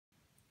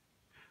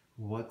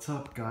What's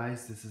up,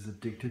 guys? This is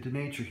Addicted to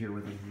Nature here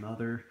with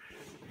another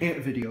ant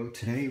video.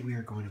 Today we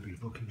are going to be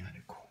looking at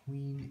a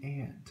queen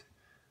ant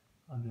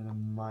under the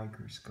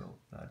microscope.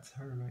 That's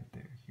her right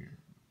there here.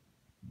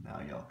 Now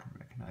y'all can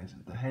recognize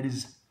it. The head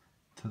is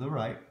to the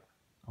right.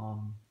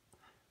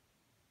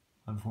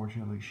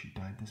 Unfortunately she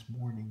died this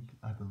morning.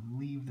 I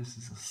believe this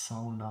is a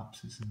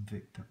Solenopsis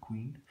invicta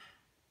queen,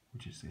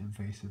 which is the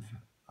invasive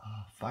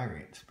fire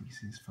ant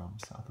species from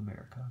South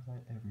America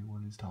that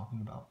everyone is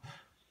talking about.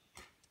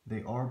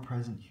 They are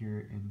present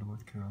here in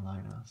North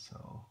Carolina,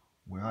 so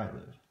where I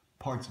live,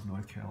 parts of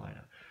North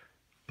Carolina.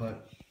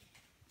 But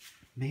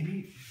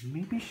maybe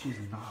she's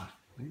not.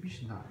 Maybe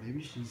she's not.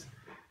 Maybe she's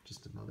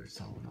just another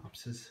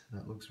Solenopsis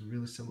that looks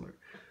really similar.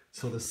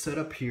 So the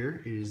setup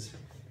here is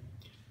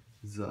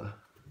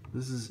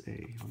this is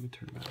a, let me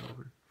turn that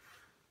over.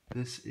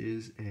 This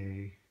is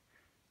a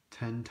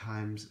 10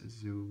 times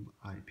zoom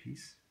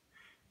eyepiece,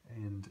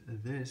 and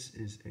this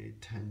is a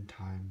 10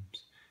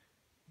 times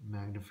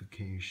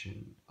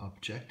magnification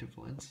objective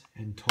lens.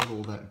 In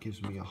total that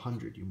gives me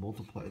 100. You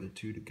multiply the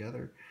two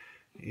together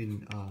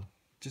in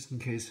just in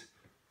case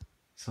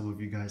some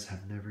of you guys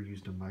have never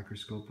used a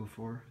microscope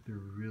before. They're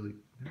really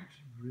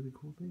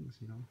cool things,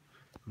 you know,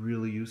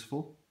 really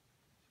useful.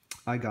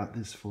 I got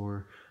this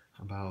for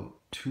about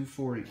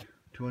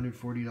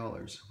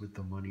 $240 with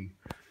the money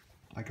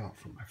I got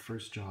from my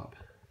first job.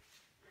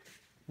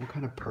 What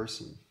kind of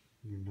person,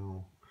 you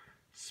know,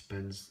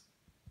 spends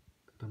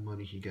the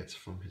money he gets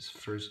from his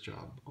first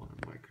job on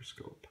a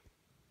microscope?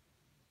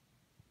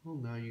 Well,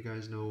 now you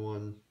guys know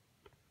one.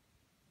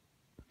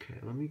 Okay,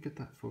 let me get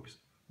that focused.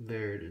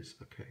 There it is.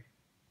 Okay,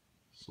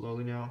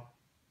 slowly now.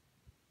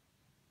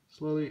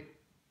 Slowly.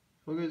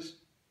 Focus.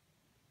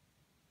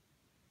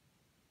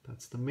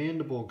 That's the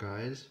mandible,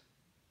 guys. Isn't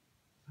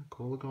that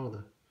cool? Look at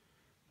all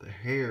the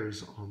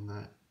hairs on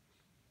that.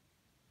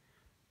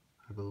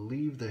 I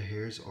believe the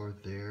hairs are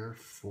there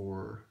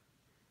for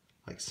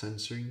like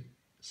sensory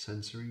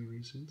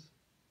reasons,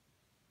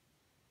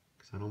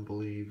 because I don't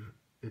believe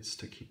it's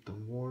to keep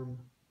them warm.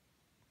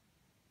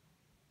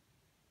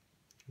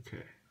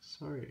 Okay,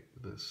 sorry,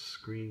 the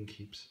screen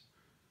keeps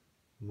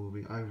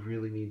moving. I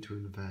really need to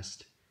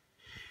invest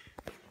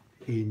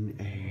in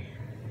a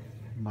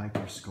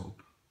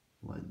microscope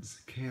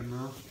lens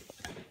camera.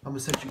 I'm gonna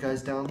set you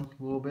guys down a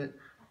little bit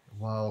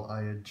while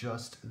I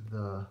adjust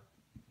the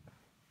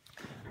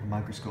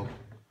microscope.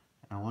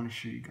 And I want to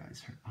show you guys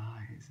her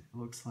eyes. It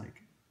looks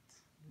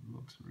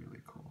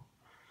really cool.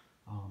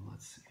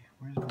 Let's see.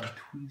 Where's my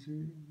tweezer?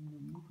 I'm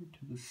gonna move it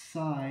to the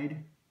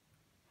side.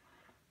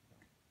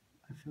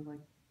 I feel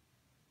like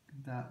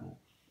that will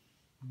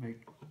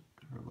make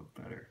her look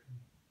better.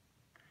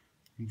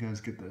 You guys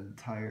get the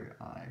entire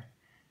eye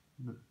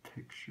in the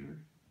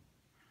picture.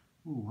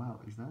 Oh wow,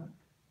 is that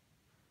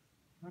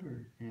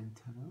her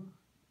antenna?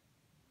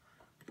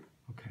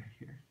 Okay,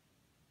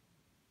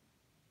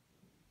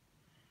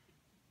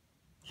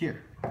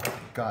 here,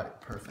 got it,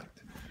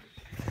 perfect.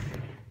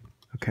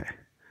 Okay,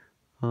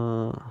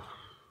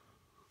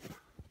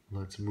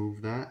 let's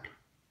move that.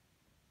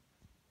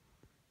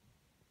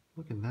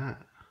 Look at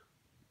that.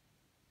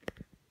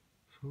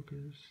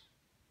 Focus.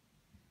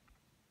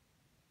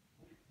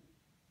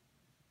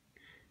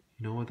 You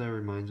know what that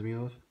reminds me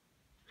of?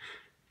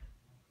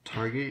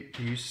 Target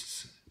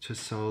used to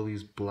sell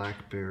these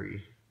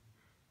blackberry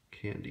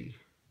candy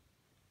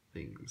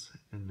things,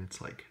 and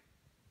it's like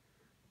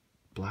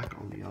black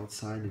on the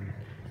outside and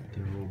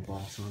there are little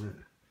box on it,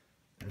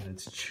 and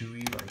it's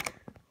chewy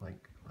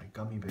like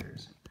gummy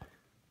bears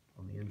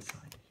on the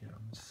inside. Here,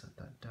 I'm gonna set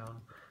that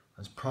down.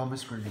 As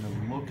promised, we're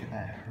gonna look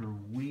at her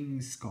wing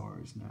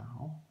scars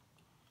now.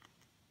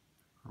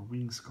 Her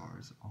wing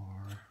scars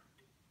are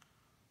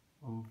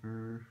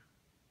over,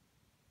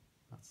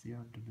 that's the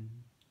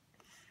abdomen,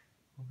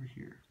 over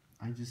here.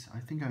 I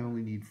think I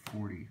only need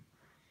 40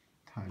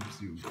 times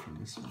zoom for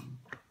this one,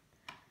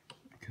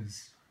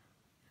 because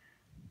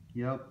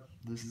yep,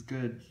 this is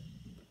good.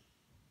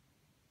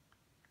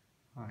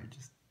 Alright,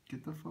 just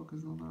get the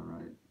focus on that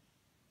right.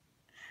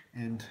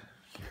 And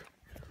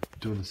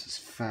doing this as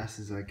fast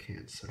as I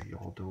can so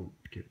y'all don't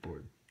get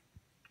bored.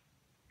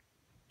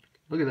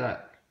 Look at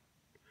that.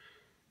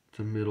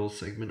 The middle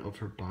segment of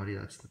her body,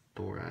 that's the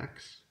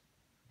thorax,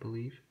 I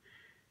believe.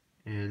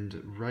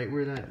 And right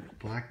where that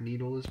black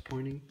needle is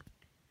pointing.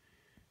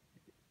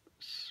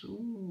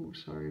 So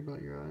sorry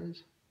about your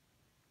eyes.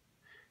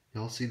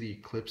 Y'all see the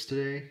eclipse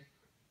today?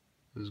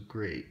 It was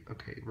great.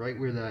 Okay, right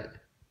where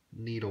that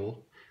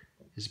needle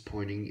is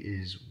pointing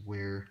is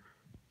where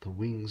the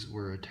wings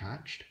were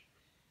attached.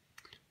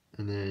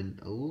 And then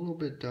a little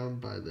bit down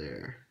by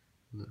there,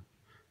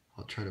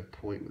 I'll try to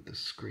point with the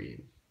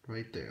screen.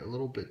 Right there, a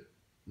little bit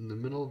in the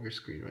middle of your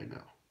screen right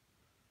now.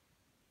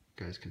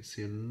 You guys can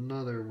see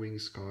another wing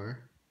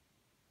scar.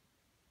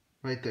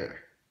 Right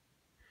there.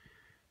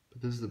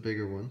 But this is the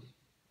bigger one.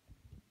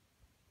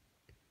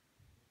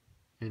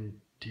 And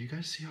do you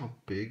guys see how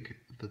big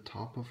the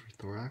top of her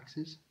thorax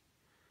is?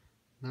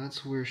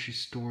 That's where she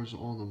stores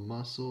all the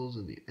muscles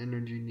and the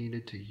energy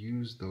needed to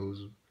use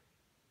those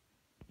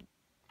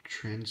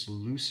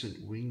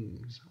translucent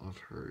wings of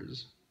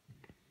hers.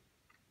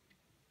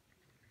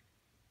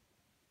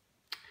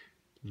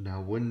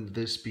 Now, wouldn't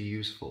this be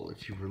useful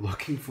if you were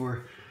looking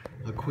for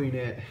a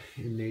queenette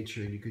in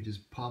nature and you could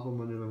just pop them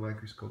under the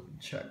microscope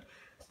and check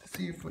to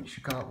see if what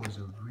you got was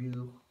a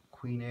real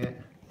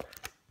queenette?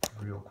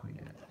 Real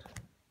queenette.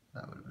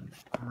 That would have been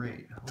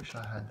great. I wish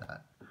I had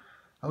that.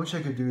 I wish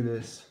I could do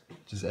this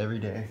just every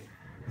day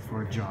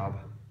for a job.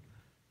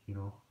 You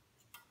know,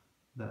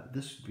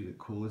 this would be the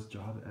coolest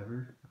job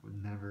ever. I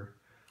would never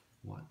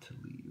want to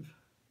leave.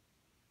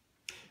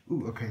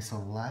 Ooh, okay, so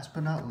last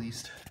but not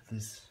least,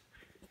 this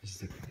is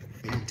the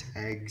ant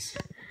eggs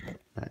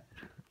that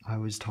I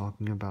was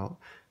talking about.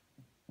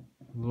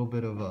 A little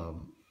bit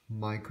of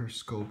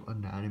microscope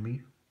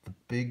anatomy. The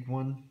big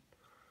one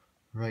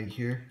right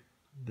here,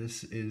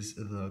 this is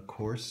the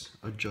coarse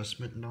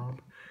adjustment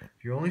knob.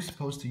 You're only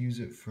supposed to use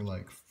it for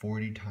like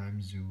 40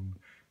 times zoom,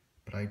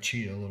 but I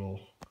cheat a little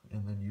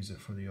and then use it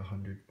for the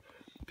 100,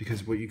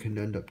 because what you can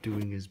end up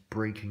doing is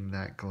breaking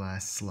that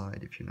glass slide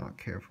if you're not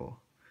careful.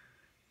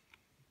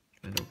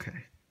 And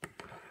okay, I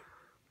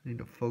need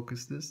to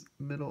focus this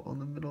middle on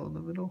the middle on the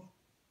middle.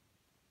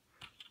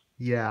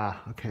 Yeah,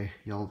 okay,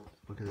 y'all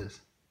look at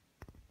this.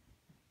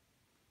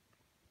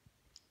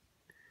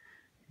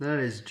 That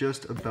is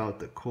just about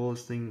the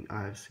coolest thing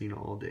I've seen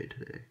all day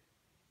today.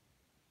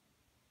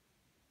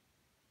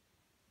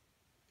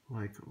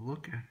 Like,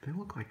 they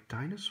look like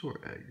dinosaur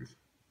eggs.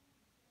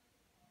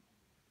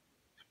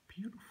 It's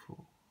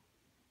beautiful.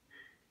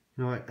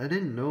 You know, I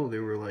didn't know they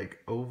were like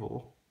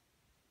oval.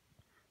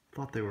 I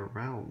thought they were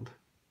round.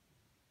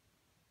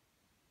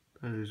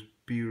 That is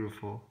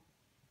beautiful.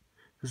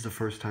 This is the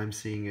first time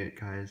seeing it,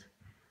 guys.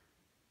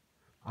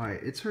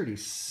 Alright, it's already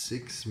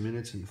 6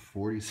 minutes and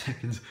 40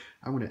 seconds.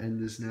 I'm going to end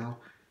this now.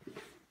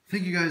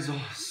 Thank you guys all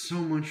so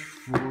much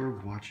for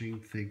watching.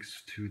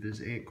 Thanks to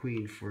this ant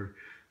queen for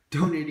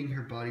donating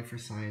her body for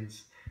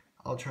science.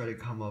 I'll try to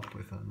come up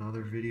with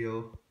another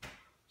video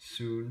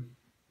soon,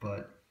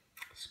 but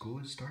school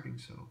is starting,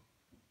 so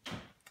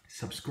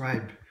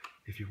subscribe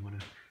if you want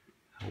to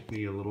help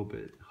me a little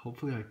bit.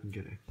 Hopefully I can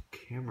get a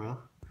camera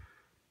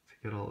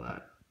to get all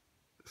that.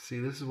 See,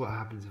 this is what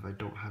happens if I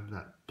don't have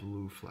that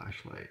blue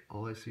flashlight.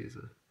 All I see is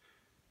a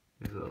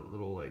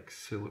little like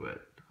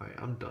silhouette. Alright,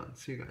 I'm done.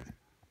 See you guys.